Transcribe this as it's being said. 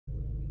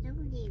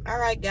All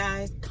right,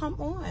 guys, come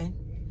on.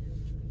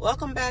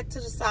 Welcome back to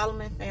the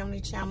Solomon Family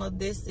Channel.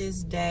 This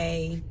is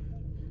day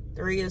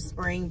 3 of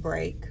spring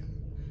break.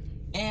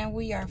 And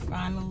we are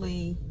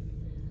finally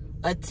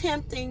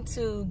attempting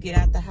to get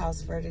out the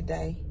house for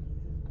today.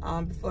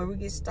 Before we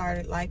get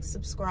started, like,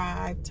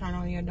 subscribe, turn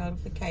on your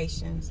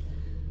notifications.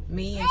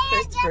 Me and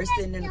Christopher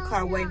sitting in the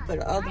car waiting for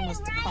the other ones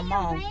to come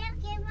on.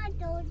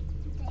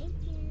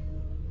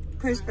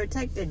 Christopher,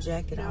 take that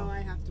jacket off. No,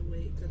 I have to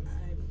wait because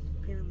I'm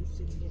apparently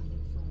sitting in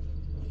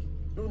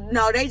front.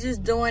 No, they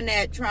just doing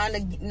that trying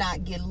to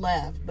not get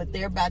left, but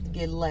they're about to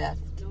get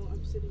left. No,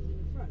 I'm sitting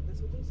in the front.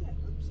 That's what they said.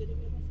 I'm sitting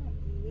in the front.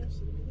 And they're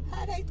sitting in the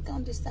front. How they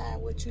gonna decide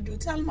what you do?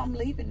 Tell them I'm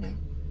leaving them.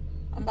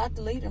 I'm about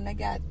to leave them. They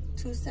got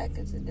 2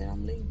 seconds and then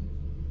I'm leaving.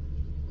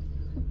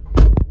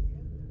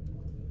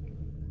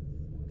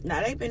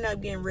 Now, they've been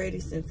up getting ready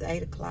since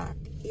 8 o'clock.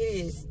 It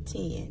is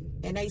 10,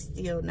 and they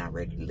still not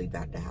ready to leave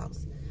out the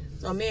house.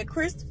 So me and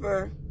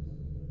Christopher,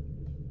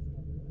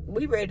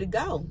 we ready to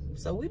go.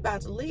 So we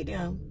about to leave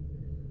them.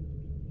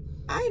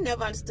 I ain't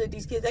never understood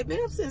these kids. They've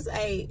been up since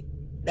 8.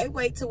 They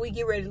wait till we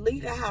get ready to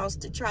leave the house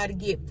to try to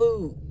get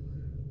food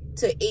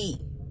to eat.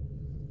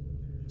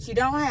 She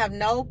don't have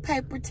no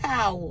paper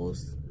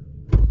towels.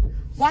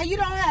 Why you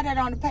don't have that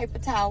on the paper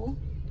towel?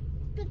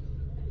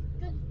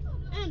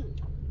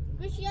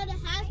 She has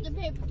the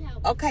paper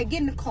towel. Okay,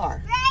 get in the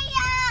car.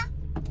 I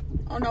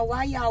don't know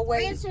why y'all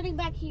waiting. Rhea's sitting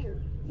back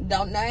here.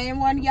 Don't name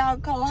one of y'all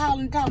cold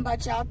hollering talking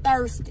about y'all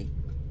thirsty.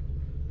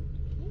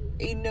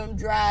 Eating them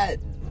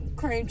dried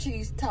cream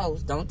cheese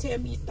toast. Don't tell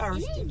me you're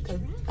thirsty, because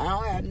I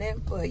don't have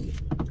nothing for you.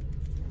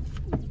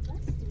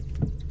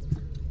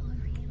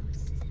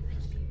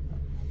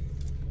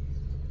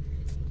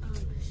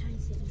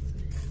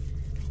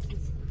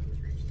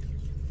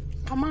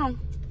 Come on.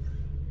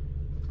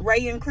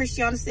 Ray and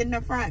Christiana sitting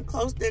in front.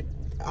 Close it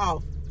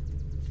off.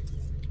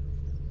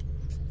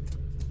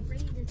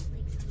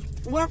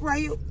 What,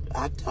 Ray?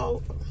 I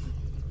told her.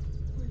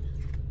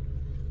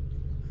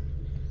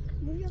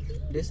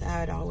 This is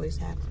how it always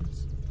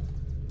happens.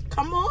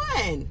 Come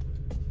on.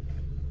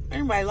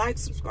 Anybody, like,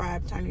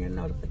 subscribe, turn on your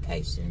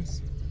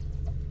notifications.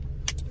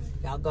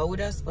 Y'all go with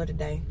us for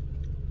today.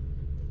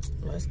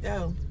 Let's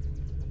go.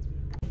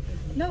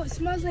 No, it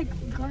smells like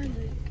garlic.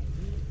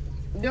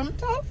 Them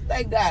toast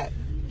they got.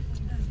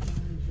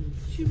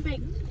 She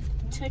baked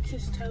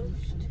Texas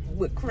toast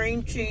with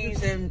cream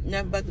cheese and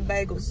nothing but the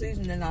bagel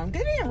seasoning on.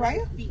 Get in,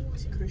 Raya.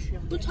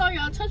 Who told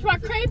y'all to touch my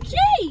cream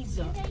cheese?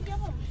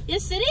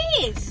 Yes, it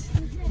is.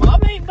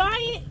 Mom ain't buy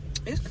it.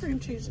 It's cream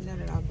cheese in there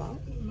that I bought.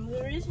 No,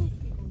 there isn't.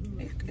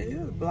 It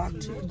is block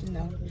cheese, you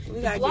know.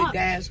 We gotta get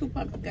gas. Who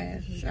pumped the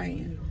gas?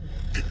 Cheyenne.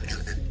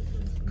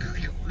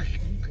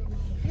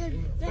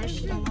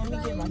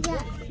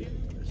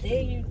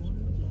 There you.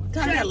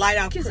 Turn that light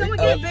off. Can someone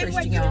get a big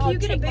wipe? Can you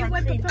get a big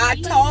wipe? I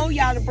told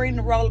y'all to bring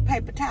the roll of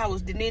paper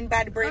towels. Did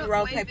anybody bring the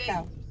roll of paper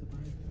towels?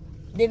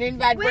 Did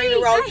anybody bring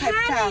the roll of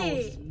paper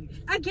towels?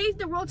 I gave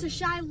the roll to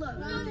Shiloh.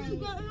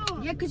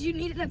 Yeah, because you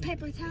needed a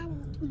paper towel.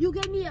 You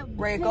gave me a...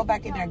 Ray, go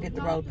back in there and get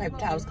the roll of paper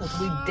towels, because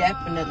we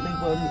definitely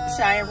will.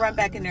 Cheyenne, run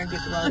back in there and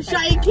get the roll of paper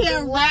towels. Cheyenne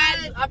can't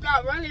run. I'm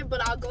not running,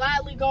 but I'll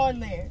gladly go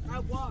in there. I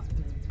walk.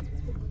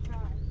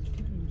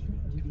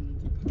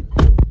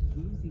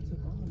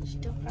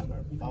 Still have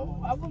her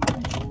phone. I will.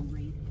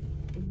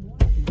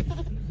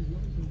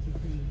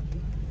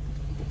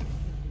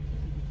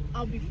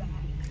 I'll be back.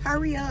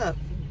 Hurry up.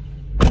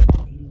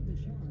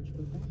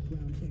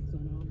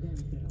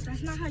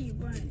 That's not how you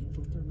run.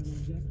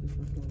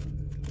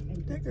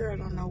 That girl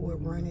don't know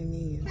what running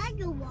is.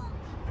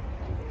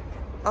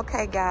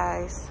 Okay,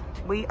 guys.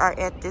 We are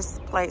at this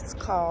place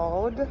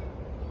called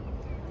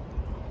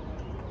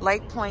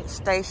Lakepoint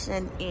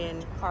Station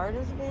in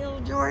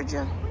Cartersville,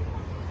 Georgia.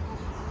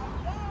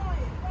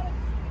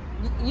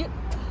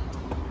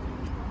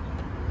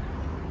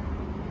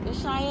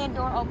 Is Cheyenne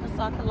door open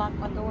so I can lock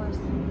my doors?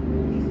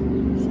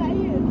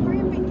 Cheyenne, hurry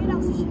up and get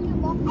out so she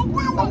can lock the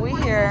door. So we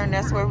here, and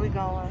that's where we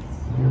going.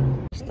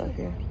 Still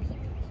here.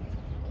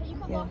 You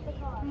can lock the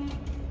car.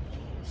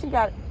 She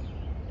got it.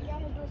 Yeah,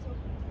 the door's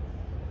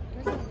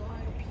open.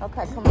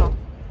 Okay, come on.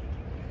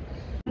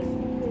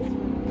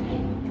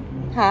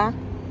 Huh?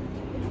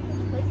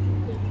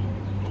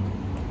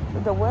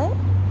 The what?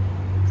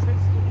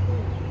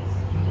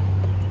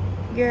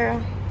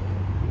 Girl.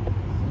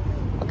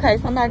 Okay,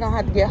 somebody gonna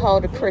have to get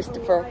hold of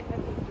Christopher.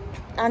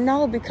 I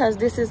know, because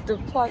this is the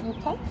part you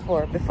pay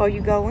for before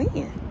you go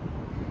in.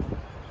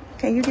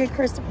 Can you get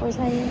Christopher's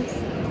hands?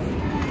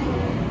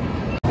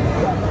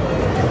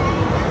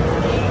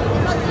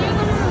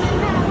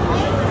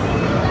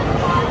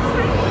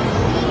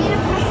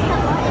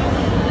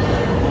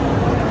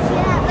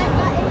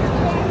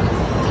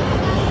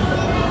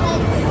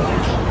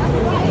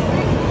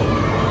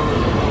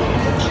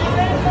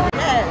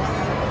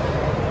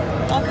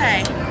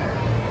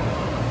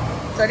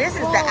 So this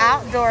is the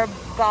outdoor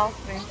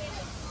golfing.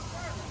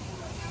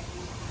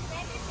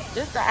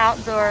 This is the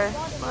outdoor,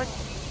 look,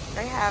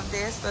 they have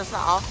this. There's the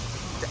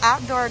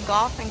outdoor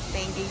golfing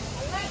thingy.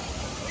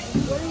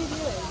 What are you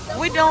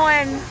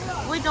doing?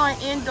 We're doing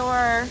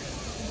indoor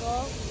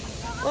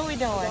What we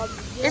doing?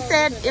 It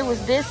said it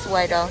was this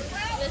way though.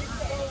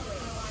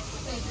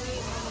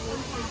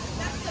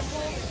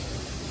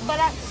 But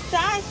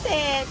Stein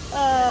said,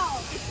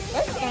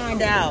 let's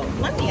find out.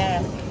 Let me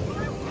ask.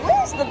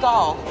 Where's the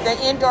golf? The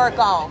indoor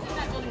golf.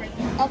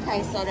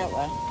 Okay, so that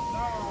way.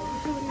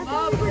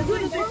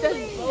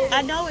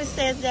 I know it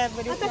says that,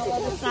 but it's no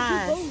other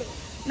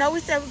signs. No, we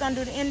said we're gonna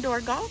do the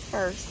indoor golf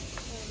first.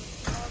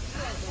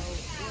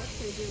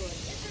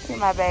 Here,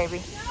 my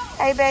baby.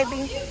 Hey,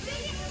 baby.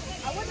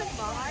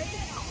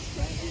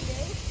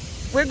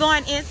 We're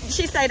going in.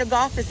 She said the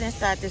golf is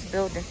inside this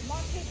building.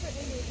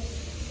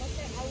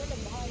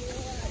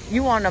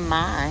 You want to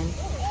mine?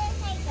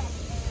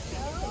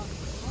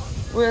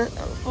 Well,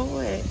 oh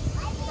wait.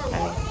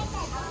 Okay.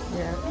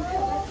 Yeah.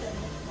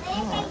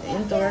 Come on,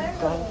 indoor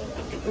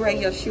golf. Right,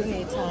 your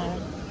shooting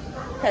time.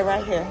 Okay,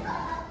 right here.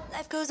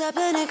 Life goes up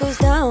and it goes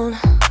down.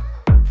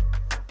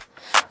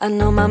 I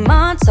know my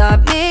mom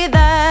taught me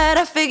that.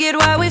 I figured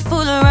why we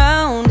fool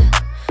around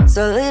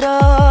so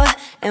little,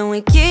 and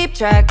we keep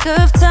track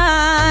of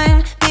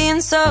time, being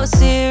so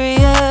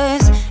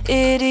serious,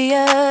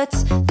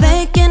 idiots,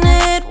 thinking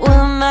it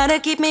will matter,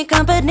 keep me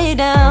company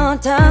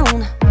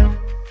downtown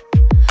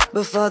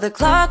before the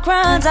clock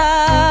runs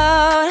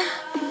out.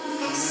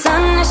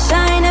 Sun is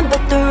shining,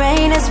 but the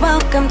rain is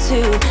welcome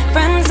too.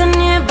 Friends are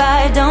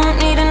nearby, don't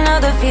need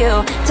another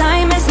view.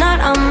 Time is not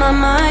on my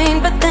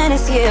mind, but then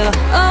it's you.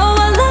 Oh,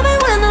 I love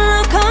it when the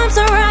love comes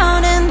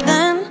around, and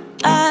then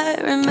I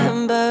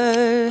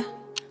remember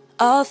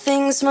all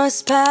things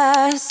must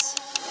pass.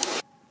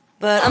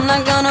 But I'm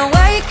not gonna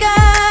wake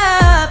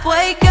up,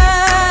 wake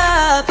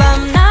up.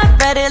 I'm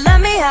not ready, let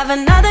me have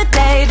another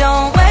day.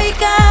 Don't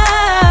wake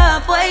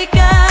up, wake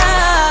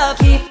up.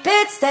 Keep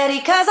it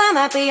steady, cause I'm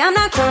happy, I'm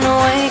not gonna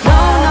wake up.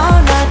 No,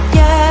 no, not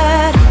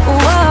yet,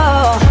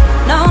 whoa.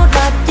 No,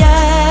 not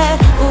yet,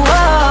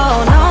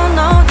 whoa. No,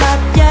 no,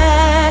 not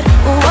yet,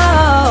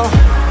 whoa.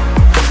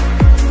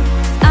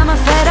 I'm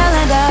afraid I'll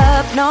end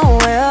up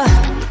nowhere.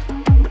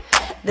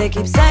 They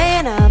keep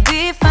saying I'll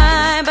be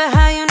fine, but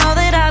how you know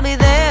that I'll be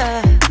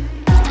there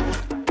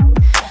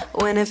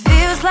when it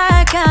feels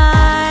like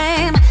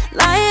I'm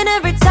lying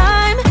every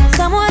time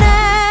someone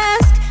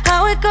asks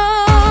how it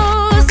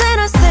goes,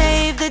 and I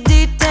save the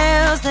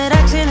details that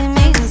actually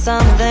mean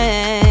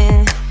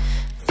something.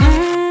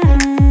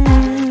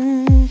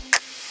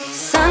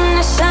 Sun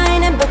is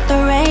shining, but the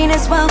rain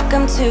is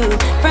welcome too.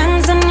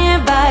 Friends are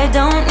nearby,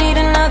 don't need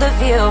another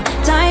view.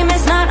 Time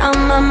is not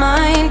on my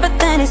mind, but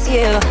then it's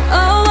you.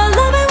 Oh, I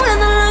love it when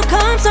the love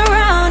comes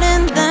around,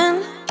 and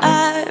then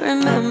I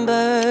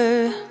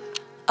remember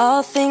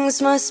all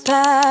things must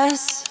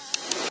pass.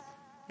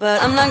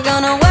 But I'm not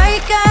gonna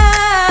wake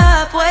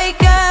up,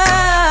 wake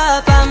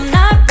up. I'm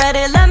not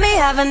ready, let me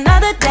have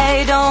another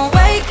day. Don't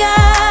wake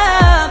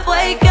up,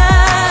 wake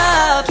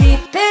up.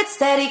 Keep it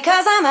steady,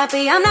 cause I'm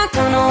happy, I'm not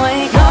gonna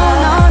wake up. No,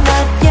 no,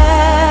 not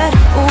yet,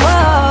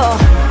 whoa.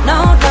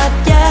 No, not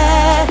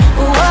yet,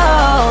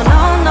 whoa.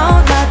 No, no,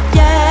 not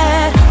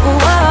yet,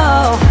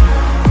 whoa.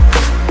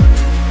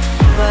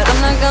 But I'm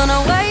not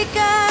gonna wake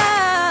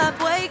up,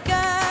 wake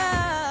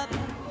up.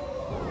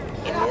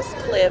 In this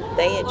clip,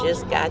 they had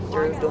just got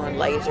through doing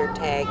laser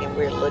tag, and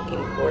we're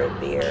looking for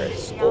their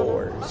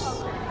scores.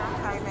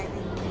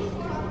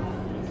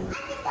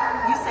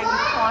 You say you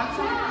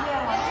quantum? Yeah.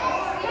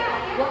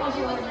 What was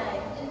your name?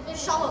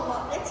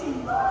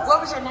 What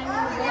was your name?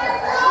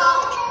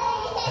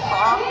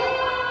 Hawk?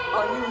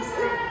 Oh, you was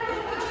sick.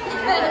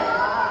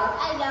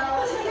 I know.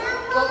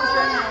 What was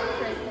your name,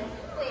 Kristen?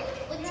 Wait,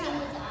 what team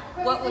was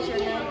that? What was your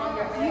name on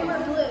your You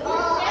were blue.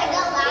 Oh, I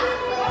got last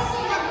place.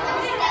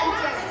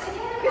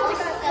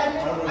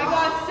 I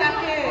got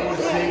second.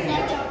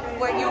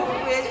 Were you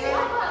with her?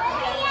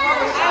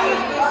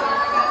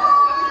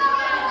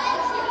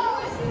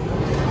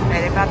 Okay,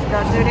 they're about to go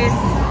do this.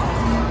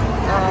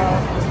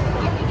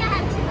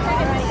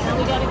 Now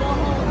we gotta go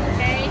home,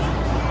 okay?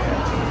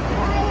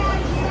 We're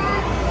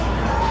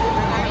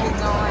gonna get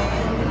going.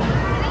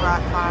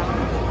 Rock farm.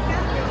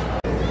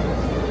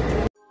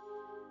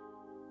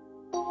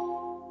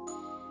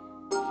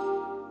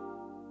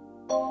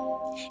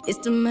 It's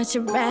too much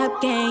a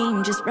rap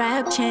game, just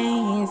rap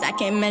chains. I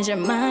can't measure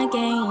my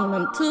game,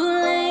 I'm too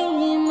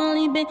lame.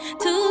 Only been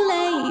too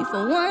late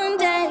for one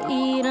day.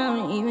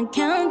 Don't even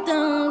count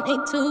them, they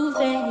too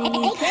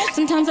vague.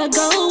 Sometimes I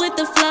go with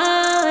the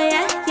flow,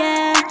 yeah,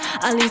 yeah.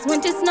 All these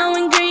winter snow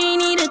and green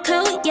need a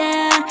coat,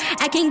 yeah.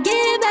 I can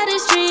give out the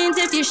streams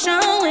if you're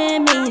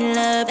showing me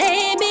love.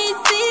 A, B,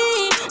 C,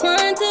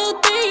 1, 2,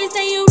 3,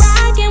 say you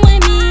rockin'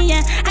 with me,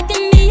 yeah. I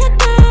can be a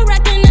girl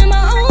rockin' in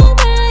my own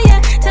world,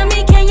 yeah. Tell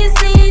me, can you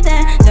see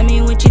that? Tell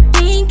me what you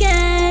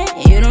thinking.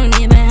 You don't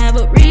even have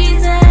a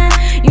reason.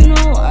 You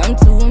know I'm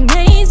too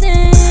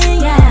amazing,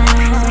 yeah.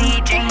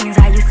 Sweet dreams,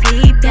 how you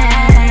sleep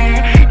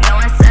at? No,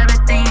 I said the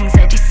things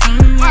that you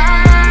seen,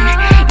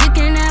 yeah. You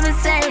can never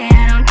say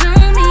I don't do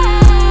me.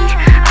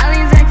 All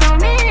these acts on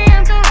me,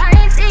 I'm too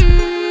icy,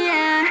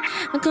 yeah.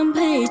 I can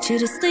put you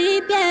to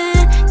sleep,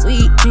 yeah.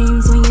 Sweet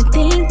dreams when you're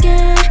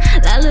thinking.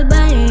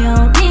 Lullaby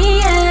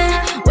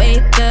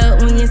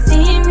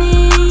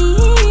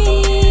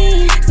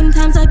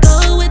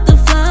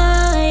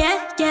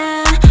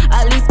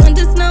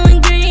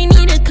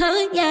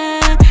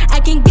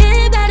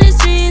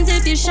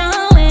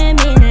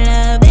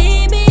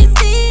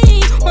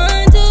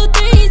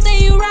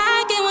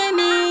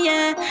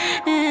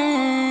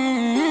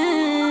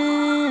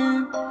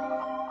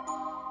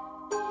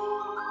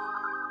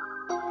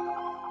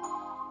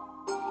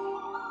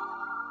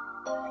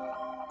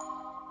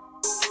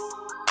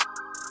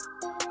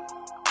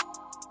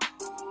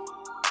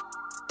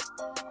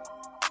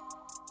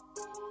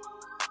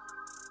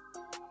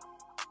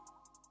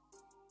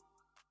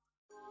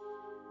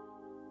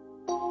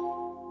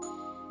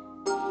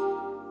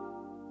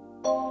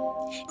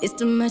It's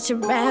too much a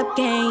rap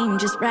game,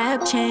 just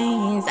rap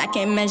chains. I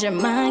can't measure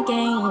my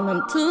game,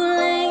 I'm too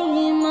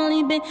lame.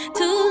 Only been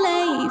too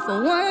late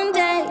for one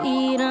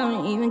day.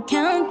 Don't even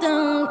count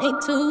them, they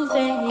too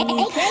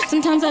fake.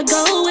 Sometimes I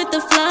go with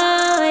the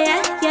flow,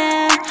 yeah,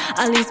 yeah.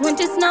 All these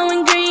winter snow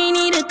and green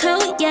need a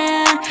coat,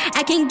 yeah.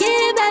 I can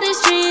give better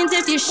streams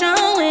if you're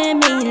showing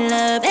me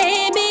love.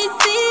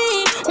 ABC,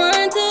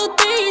 1, 2,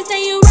 3,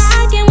 say you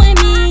rockin'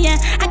 with me, yeah.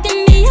 I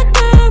can be a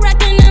girl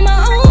rockin' in my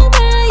own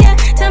world, yeah.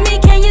 Tell me,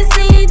 can you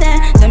see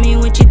that? Tell me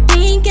what you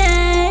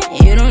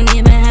thinking. You don't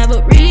even have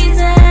a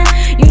reason.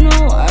 You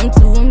know I'm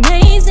too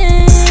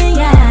amazing,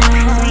 yeah.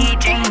 Sweet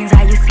dreams,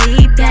 how you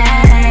sleep,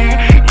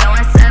 yeah.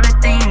 Knowing certain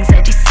things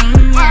that you see,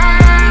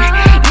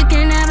 yeah. You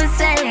can never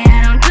say I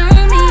don't do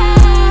me.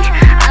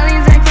 All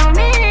these acts on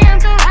me, I'm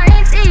too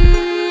icy,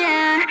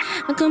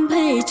 yeah. I can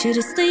put you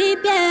to sleep,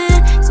 yeah.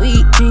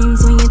 Sweet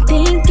dreams when you're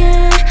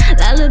thinking.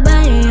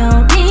 Lullaby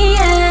on me,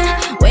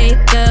 yeah.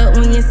 Wake up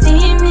when you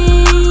see me.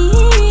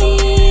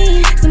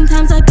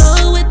 Sometimes I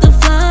go with the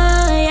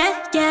flow, yeah,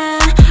 yeah.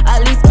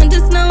 All these winter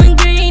snow and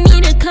green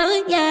need a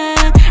coat,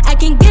 yeah. I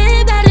can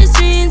give better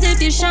streams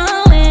if you're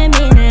showing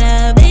me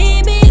love.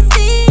 ABC,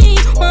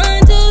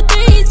 1, 2,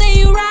 3, say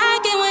you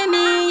rockin' with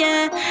me,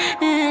 yeah.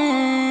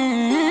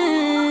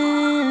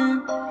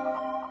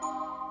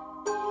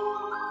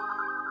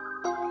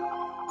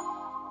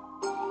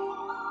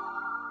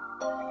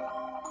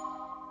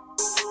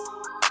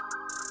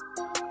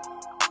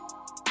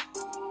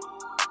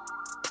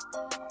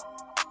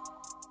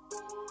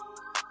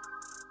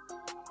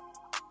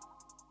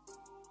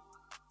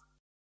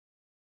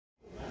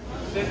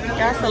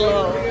 That's a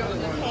little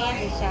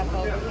candy shop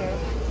over here.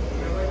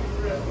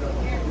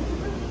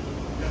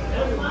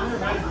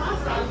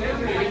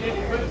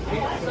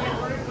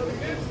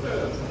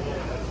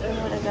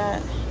 What I got?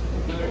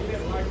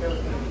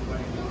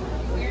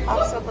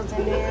 Popsicles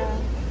in there.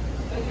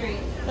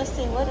 Let's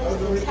see, what is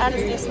this? How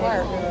does this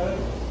work?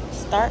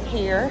 Start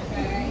here.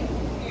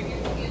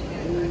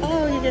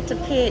 Oh, you get to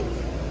pick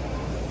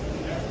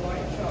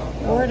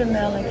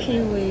watermelon,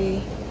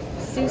 kiwi,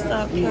 sea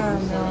salt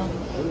caramel,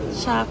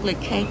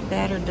 chocolate cake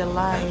batter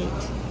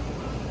delight,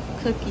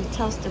 cookie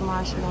toasted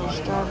marshmallow,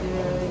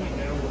 strawberry,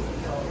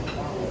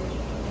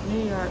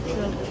 New York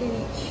filled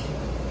peach.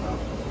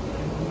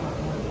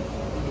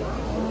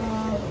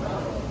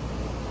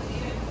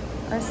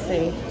 Let's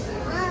see.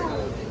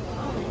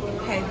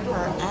 Pay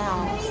per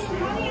ounce.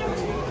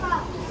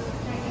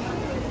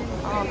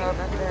 I don't know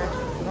about that.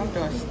 I'm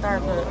doing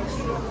Starbucks.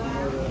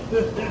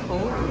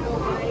 Cool.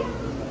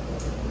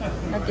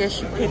 I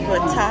guess you pick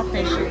what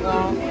toppings you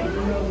want.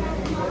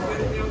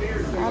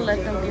 I'll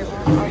let them give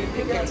them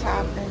pick your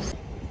toppings.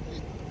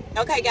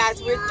 Okay,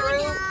 guys, we're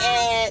through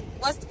at,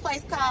 what's the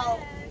place called?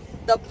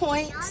 The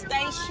Point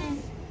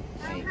Station?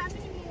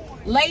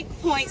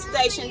 Lakepoint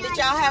Station. Did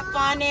y'all have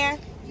fun there?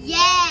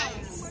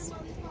 Yes.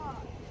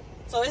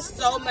 So it's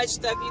so much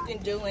stuff you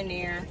can do in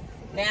there.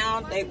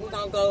 Now we're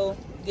going to go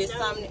get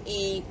something to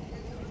eat.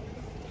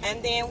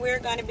 And then we're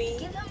going to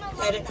be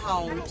headed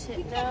home.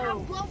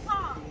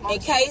 In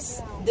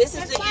case this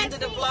is the end of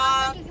the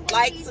vlog,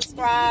 like,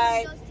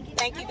 subscribe.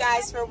 Thank you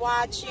guys for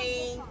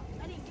watching.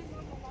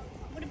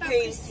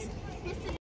 Peace.